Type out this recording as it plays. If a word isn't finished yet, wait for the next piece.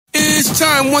It's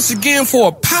time once again for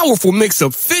a powerful mix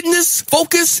of fitness,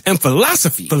 focus, and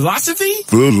philosophy. Philosophy?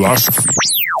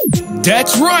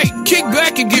 That's right. Kick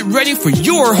back and get ready for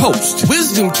your host.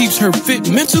 Wisdom keeps her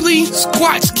fit mentally.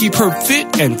 Squats keep her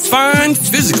fit and fine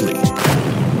physically.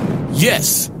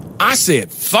 Yes, I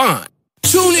said fine.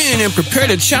 Tune in and prepare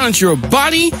to challenge your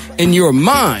body and your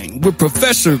mind with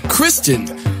Professor Kristen.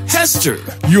 Hester,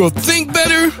 you'll think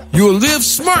better, you'll live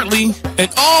smartly,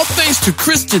 and all thanks to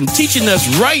Kristen teaching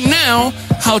us right now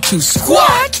how to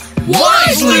squat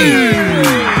wisely.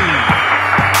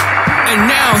 And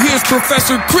now here's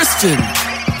Professor Kristen.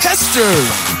 Hester.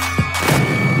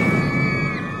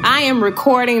 I am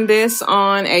recording this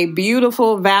on a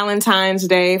beautiful Valentine's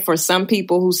Day for some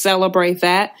people who celebrate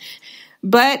that.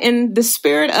 But in the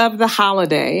spirit of the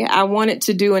holiday, I wanted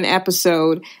to do an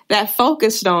episode that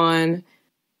focused on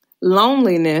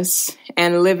loneliness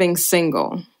and living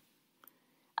single.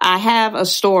 I have a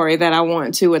story that I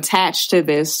want to attach to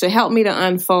this to help me to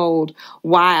unfold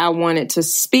why I wanted to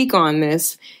speak on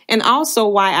this and also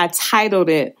why I titled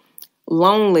it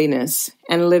Loneliness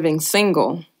and Living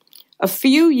Single. A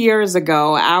few years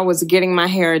ago, I was getting my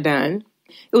hair done.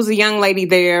 It was a young lady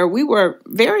there. We were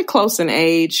very close in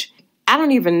age. I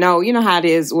don't even know. You know how it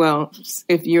is. Well,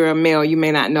 if you're a male, you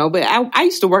may not know. But I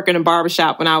used to work in a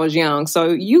barbershop when I was young.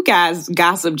 So you guys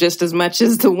gossip just as much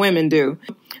as the women do.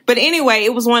 But anyway,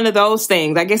 it was one of those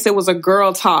things. I guess it was a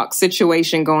girl talk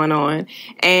situation going on.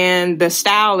 And the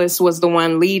stylist was the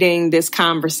one leading this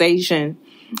conversation.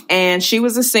 And she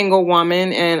was a single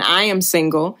woman and I am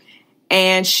single.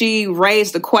 And she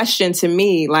raised the question to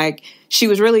me, like, she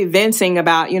was really venting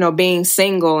about, being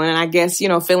single and I guess,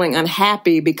 feeling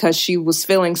unhappy because she was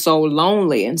feeling so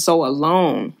lonely and so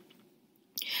alone.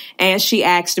 And she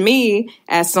asked me,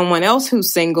 as someone else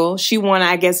who's single, she wanted,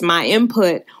 I guess, my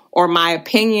input or my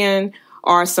opinion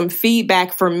or some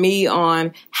feedback from me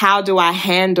on how do I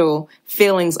handle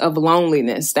feelings of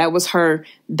loneliness. That was her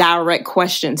direct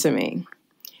question to me.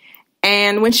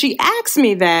 And when she asked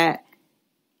me that,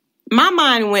 my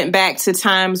mind went back to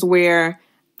times where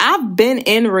I've been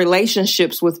in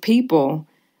relationships with people,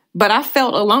 but I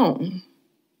felt alone.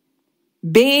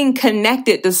 Being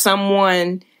connected to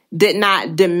someone did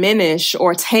not diminish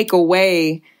or take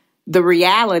away the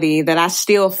reality that I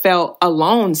still felt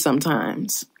alone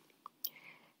sometimes.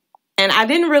 And I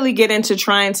didn't really get into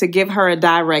trying to give her a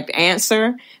direct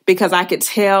answer because I could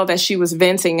tell that she was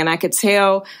venting and I could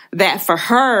tell that for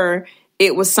her,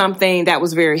 it was something that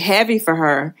was very heavy for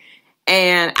her.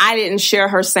 And I didn't share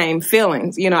her same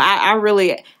feelings. I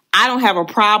don't have a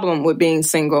problem with being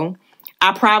single.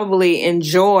 I probably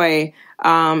enjoy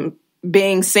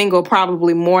being single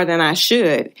probably more than I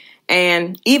should.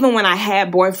 And even when I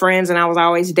had boyfriends and I was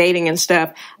always dating and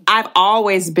stuff, I've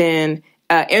always been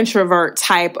an introvert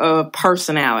type of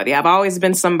personality. I've always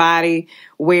been somebody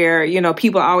where,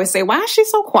 people always say, why is she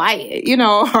so quiet?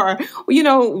 Or,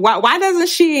 why doesn't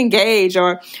she engage?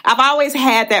 Or I've always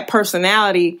had that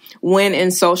personality when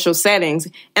in social settings.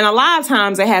 And a lot of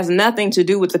times it has nothing to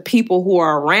do with the people who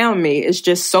are around me. It's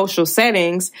just social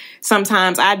settings.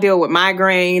 Sometimes I deal with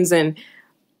migraines and,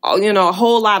 a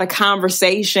whole lot of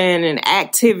conversation and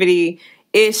activity.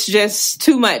 It's just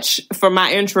too much for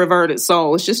my introverted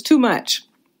soul. It's just too much.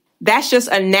 That's just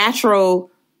a natural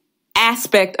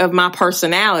aspect of my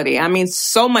personality. I mean,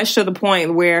 so much to the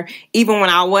point where even when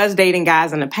I was dating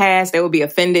guys in the past, they would be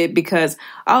offended because,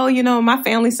 my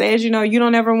family says, you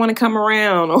don't ever want to come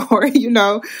around or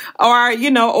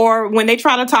when they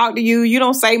try to talk to you, you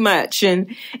don't say much. And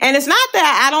it's not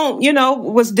that I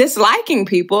don't, was disliking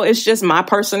people. It's just my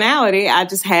personality. I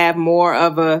just have more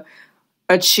of a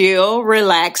chill,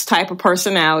 relaxed type of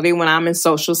personality when I'm in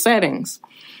social settings.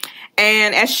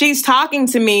 And as she's talking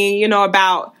to me,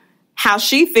 about how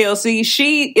she feels,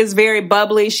 she is very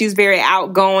bubbly. She's very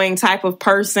outgoing type of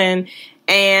person.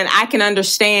 And I can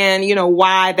understand,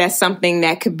 why that's something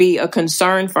that could be a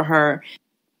concern for her.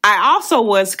 I also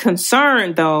was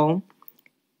concerned, though,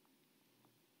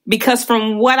 because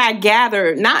from what I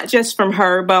gathered, not just from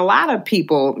her, but a lot of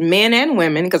people, men and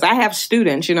women, because I have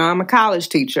students, I'm a college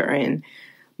teacher. And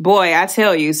boy, I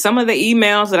tell you, some of the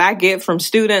emails that I get from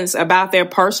students about their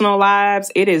personal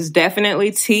lives, it is definitely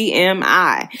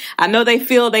TMI. I know they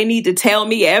feel they need to tell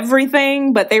me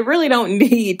everything, but they really don't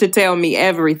need to tell me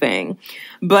everything.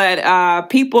 But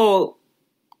people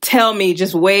tell me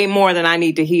just way more than I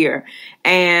need to hear.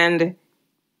 And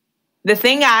the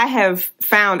thing I have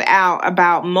found out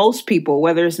about most people,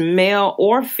 whether it's male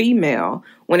or female,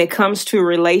 when it comes to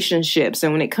relationships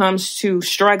and when it comes to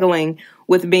struggling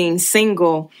with being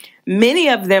single, many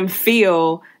of them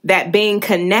feel that being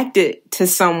connected to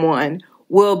someone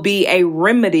will be a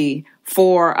remedy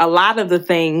for a lot of the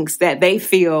things that they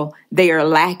feel they are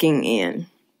lacking in.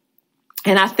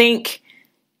 And I think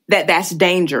that that's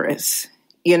dangerous.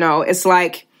 It's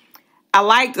like, I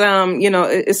liked,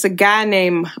 it's a guy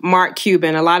named Mark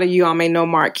Cuban. A lot of you all may know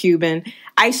Mark Cuban.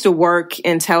 I used to work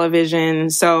in television,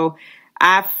 so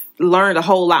I've learned a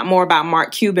whole lot more about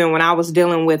Mark Cuban when I was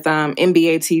dealing with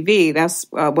NBA TV. That's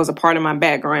was a part of my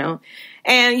background.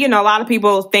 And, a lot of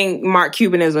people think Mark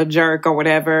Cuban is a jerk or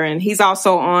whatever, and he's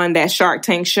also on that Shark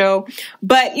Tank show.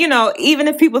 But, even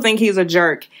if people think he's a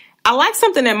jerk, I like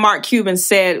something that Mark Cuban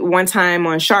said one time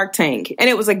on Shark Tank. And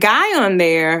it was a guy on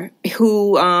there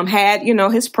who had,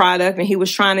 his product, and he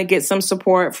was trying to get some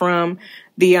support from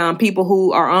the people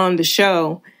who are on the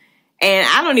show. And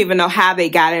I don't even know how they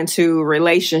got into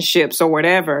relationships or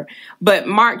whatever. But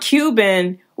Mark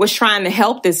Cuban was trying to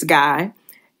help this guy.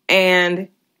 And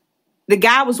the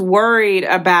guy was worried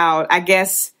about, I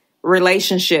guess,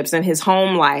 relationships and his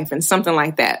home life and something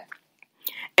like that.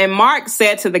 And Mark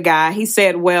said to the guy, he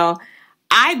said, well,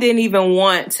 I didn't even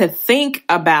want to think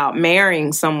about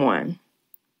marrying someone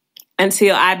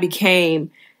until I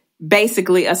became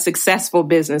basically a successful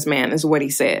businessman, is what he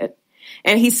said.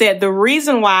 And he said, the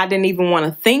reason why I didn't even want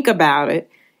to think about it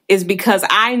is because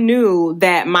I knew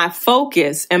that my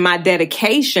focus and my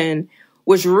dedication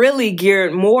was really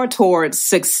geared more towards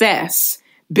success,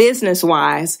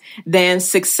 business-wise, than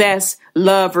success,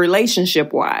 love,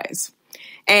 relationship-wise.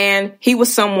 And he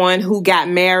was someone who got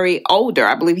married older.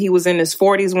 I believe he was in his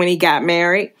 40s when he got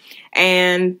married.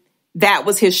 And that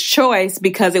was his choice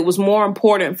because it was more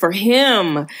important for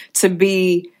him to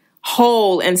be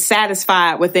whole and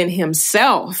satisfied within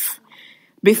himself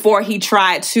before he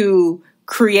tried to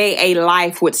create a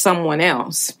life with someone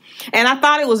else. And I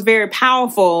thought it was very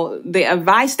powerful, the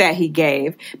advice that he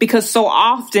gave, because so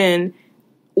often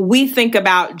we think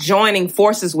about joining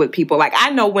forces with people. Like, I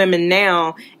know women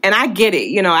now, and I get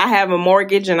it. I have a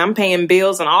mortgage and I'm paying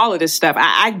bills and all of this stuff.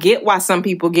 I get why some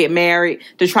people get married,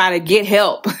 to try to get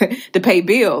help to pay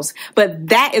bills. But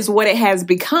that is what it has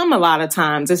become a lot of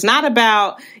times. It's not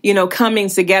about, coming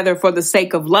together for the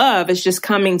sake of love. It's just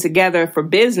coming together for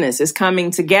business. It's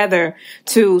coming together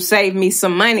to save me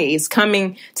some money. It's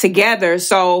coming together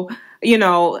so,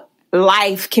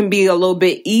 life can be a little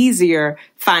bit easier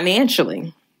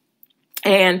financially.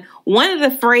 And one of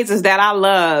the phrases that I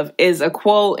love is a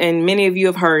quote, and many of you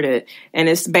have heard it, and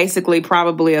it's basically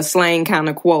probably a slang kind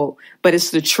of quote, but it's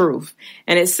the truth.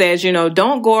 And it says,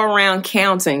 don't go around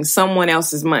counting someone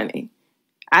else's money.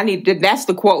 That's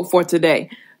the quote for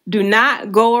today. Do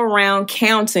not go around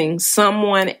counting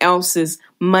someone else's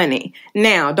money.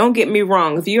 Now, don't get me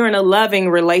wrong. If you're in a loving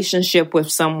relationship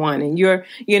with someone and you're,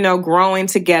 growing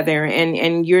together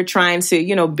and you're trying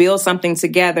to, build something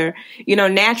together,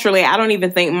 naturally, I don't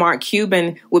even think Mark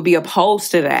Cuban would be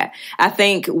opposed to that. I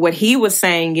think what he was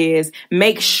saying is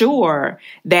make sure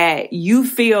that you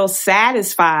feel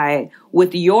satisfied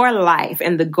with your life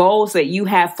and the goals that you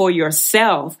have for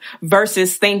yourself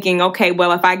versus thinking, okay,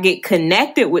 well, if I get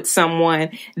connected with someone,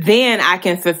 then I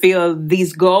can fulfill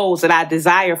these goals that I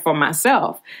desire for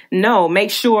myself. No, make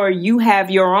sure you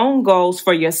have your own goals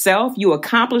for yourself. You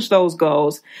accomplish those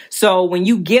goals. So when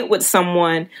you get with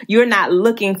someone, you're not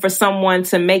looking for someone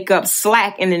to make up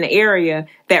slack in an area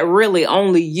that really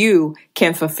only you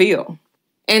can fulfill.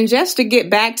 And just to get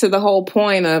back to the whole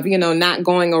point of, not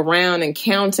going around and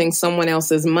counting someone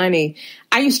else's money,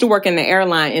 I used to work in the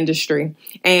airline industry,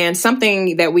 and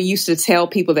something that we used to tell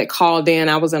people that called in,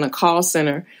 I was in a call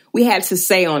center, we had to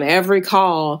say on every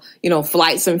call,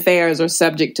 flights and fares are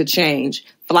subject to change.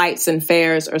 Flights and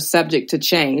fares are subject to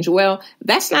change. Well,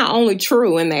 that's not only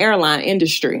true in the airline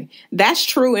industry. That's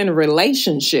true in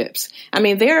relationships. I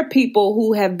mean, there are people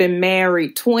who have been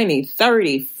married 20,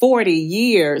 30, 40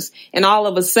 years, and all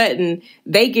of a sudden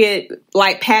they get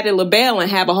like Patti LaBelle and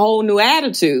have a whole new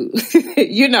attitude,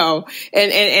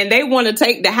 and they want to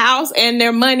take the house and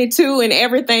their money too and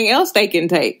everything else they can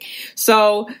take.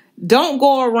 So don't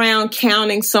go around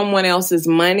counting someone else's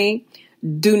money.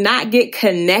 Do not get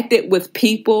connected with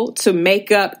people to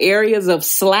make up areas of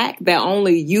slack that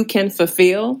only you can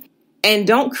fulfill. And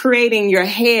don't create in your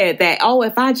head that,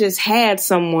 if I just had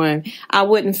someone, I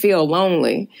wouldn't feel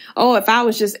lonely. If I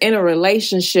was just in a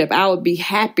relationship, I would be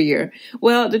happier.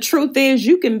 Well, the truth is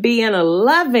you can be in a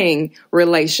loving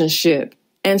relationship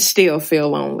and still feel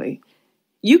lonely.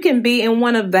 You can be in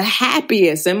one of the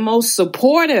happiest and most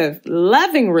supportive,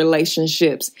 loving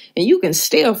relationships, and you can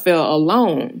still feel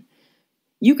alone.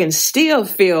 You can still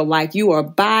feel like you are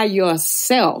by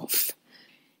yourself.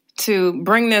 To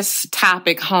bring this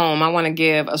topic home, I want to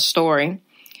give a story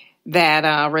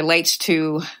that relates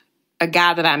to a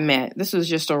guy that I met. This was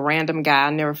just a random guy.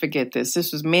 I'll never forget this.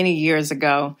 This was many years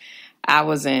ago. I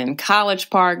was in College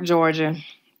Park, Georgia.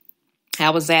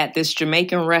 I was at this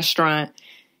Jamaican restaurant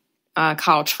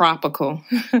called Tropical.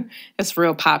 It's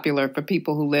real popular for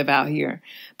people who live out here.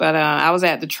 But I was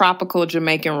at the Tropical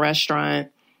Jamaican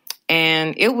restaurant,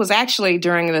 and it was actually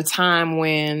during the time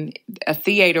when a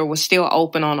theater was still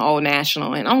open on Old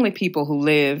National, and only people who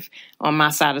live on my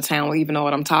side of town will even know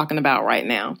what I'm talking about right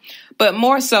now. But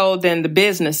more so than the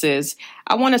businesses,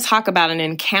 I want to talk about an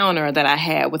encounter that I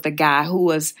had with a guy who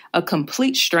was a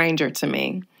complete stranger to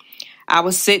me. I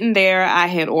was sitting there, I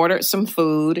had ordered some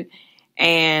food,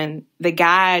 and the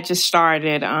guy just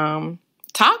started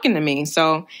talking to me.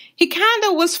 So he kind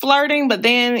of was flirting, but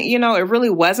then, it really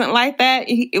wasn't like that.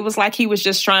 It was like he was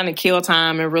just trying to kill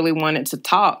time and really wanted to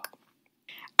talk.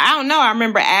 I don't know. I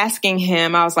remember asking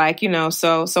him, I was like,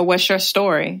 so what's your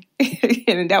story?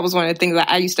 And that was one of the things that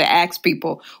I used to ask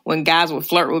people when guys would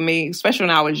flirt with me, especially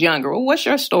when I was younger. Well, what's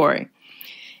your story?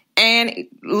 And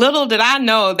little did I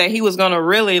know that he was going to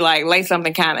really lay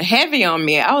something kind of heavy on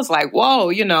me. I was like, whoa,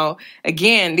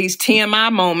 again, these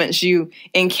TMI moments you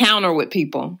encounter with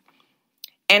people.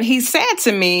 And he said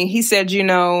to me,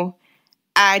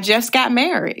 I just got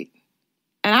married.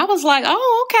 And I was like,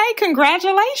 oh, okay,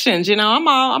 congratulations.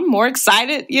 I'm more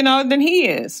excited, than he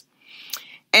is.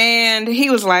 And he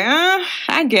was like,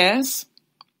 I guess.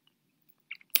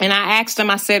 And I asked him,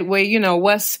 I said, well,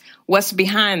 what's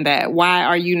behind that? Why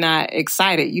are you not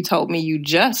excited? You told me you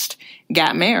just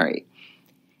got married.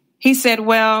 He said,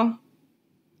 well,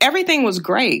 everything was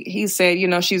great. He said,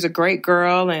 she's a great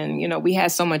girl. And, we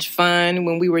had so much fun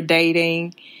when we were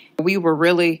dating. We were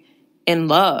really in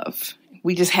love.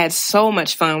 We just had so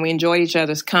much fun. We enjoyed each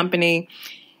other's company.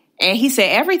 And he said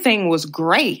everything was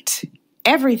great.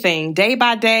 Everything, day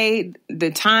by day, the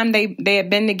time they had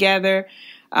been together.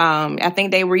 I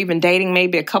think they were even dating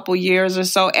maybe a couple years or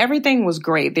so. Everything was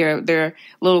great. Their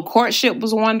little courtship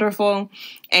was wonderful.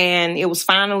 And it was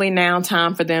finally now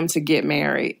time for them to get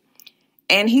married.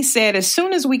 And he said, as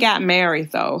soon as we got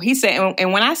married, though, he said,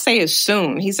 and when I say as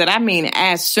soon, he said, I mean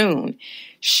as soon.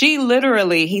 She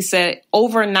literally, he said,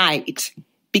 overnight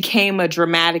became a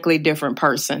dramatically different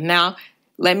person. Now,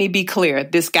 let me be clear.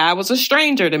 This guy was a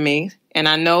stranger to me. And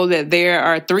I know that there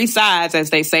are three sides, as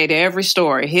they say, to every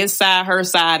story: his side, her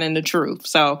side, and the truth.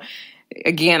 So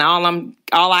again,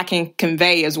 all I can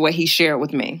convey is what he shared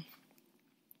with me.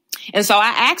 And so I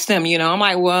asked him, I'm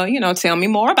like, well, tell me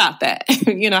more about that.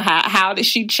 How did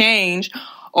she change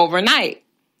overnight?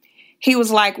 He was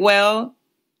like, well,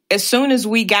 as soon as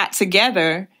we got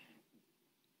together,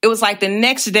 it was like the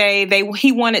next day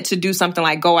he wanted to do something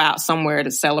like go out somewhere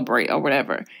to celebrate or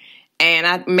whatever.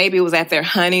 And maybe it was at their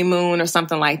honeymoon or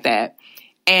something like that.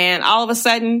 And all of a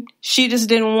sudden, she just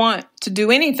didn't want to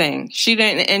do anything. She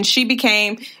didn't, and she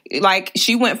became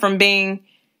she went from being,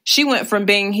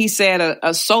 he said,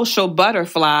 a social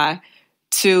butterfly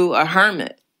to a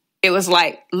hermit. It was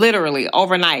literally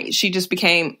overnight. She just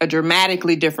became a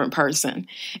dramatically different person.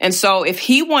 And so if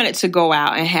he wanted to go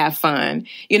out and have fun,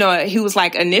 he was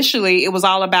initially it was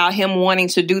all about him wanting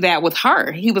to do that with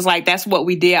her. He was like, that's what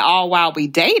we did all while we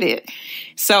dated.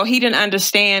 So he didn't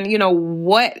understand,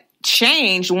 what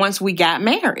changed once we got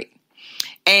married.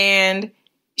 And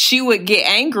she would get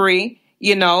angry,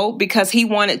 because he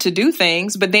wanted to do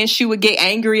things. But then she would get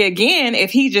angry again if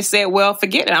he just said, well,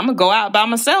 forget it. I'm going to go out by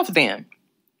myself then.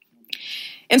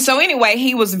 And so anyway,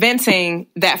 he was venting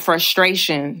that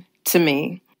frustration to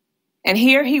me. And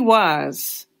here he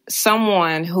was,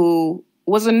 someone who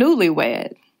was a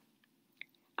newlywed.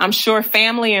 I'm sure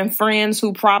family and friends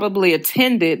who probably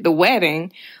attended the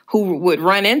wedding who would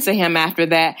run into him after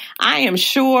that, I am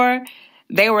sure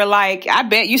they were like, I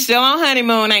bet you still on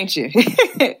honeymoon, ain't you?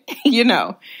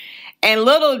 And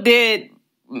little did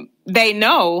they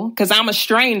know, because I'm a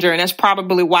stranger, and that's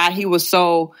probably why he was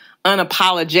so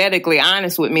unapologetically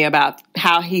honest with me about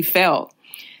how he felt.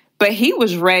 But he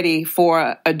was ready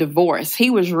for a divorce. He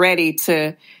was ready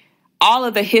to, all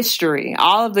of the history,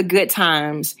 all of the good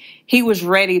times, he was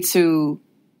ready to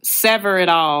sever it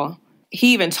all.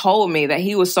 He even told me that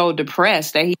he was so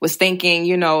depressed that he was thinking,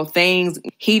 things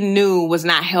he knew was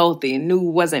not healthy, knew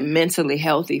wasn't mentally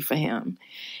healthy for him.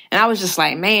 And I was just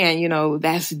like, man,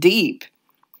 that's deep.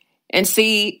 And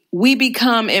see, we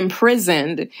become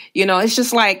imprisoned. It's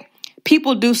just like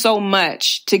people do so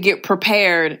much to get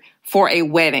prepared for a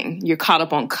wedding. You're caught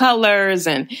up on colors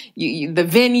and the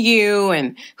venue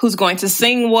and who's going to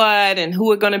sing what and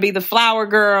who are going to be the flower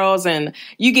girls. And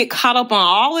you get caught up on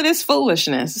all of this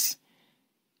foolishness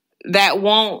that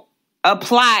won't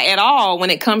apply at all when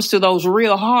it comes to those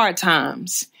real hard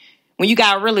times, when you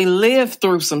got to really live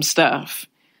through some stuff.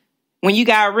 when you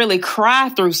got to really cry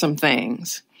through some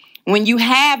things, when you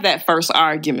have that first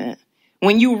argument,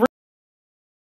 when you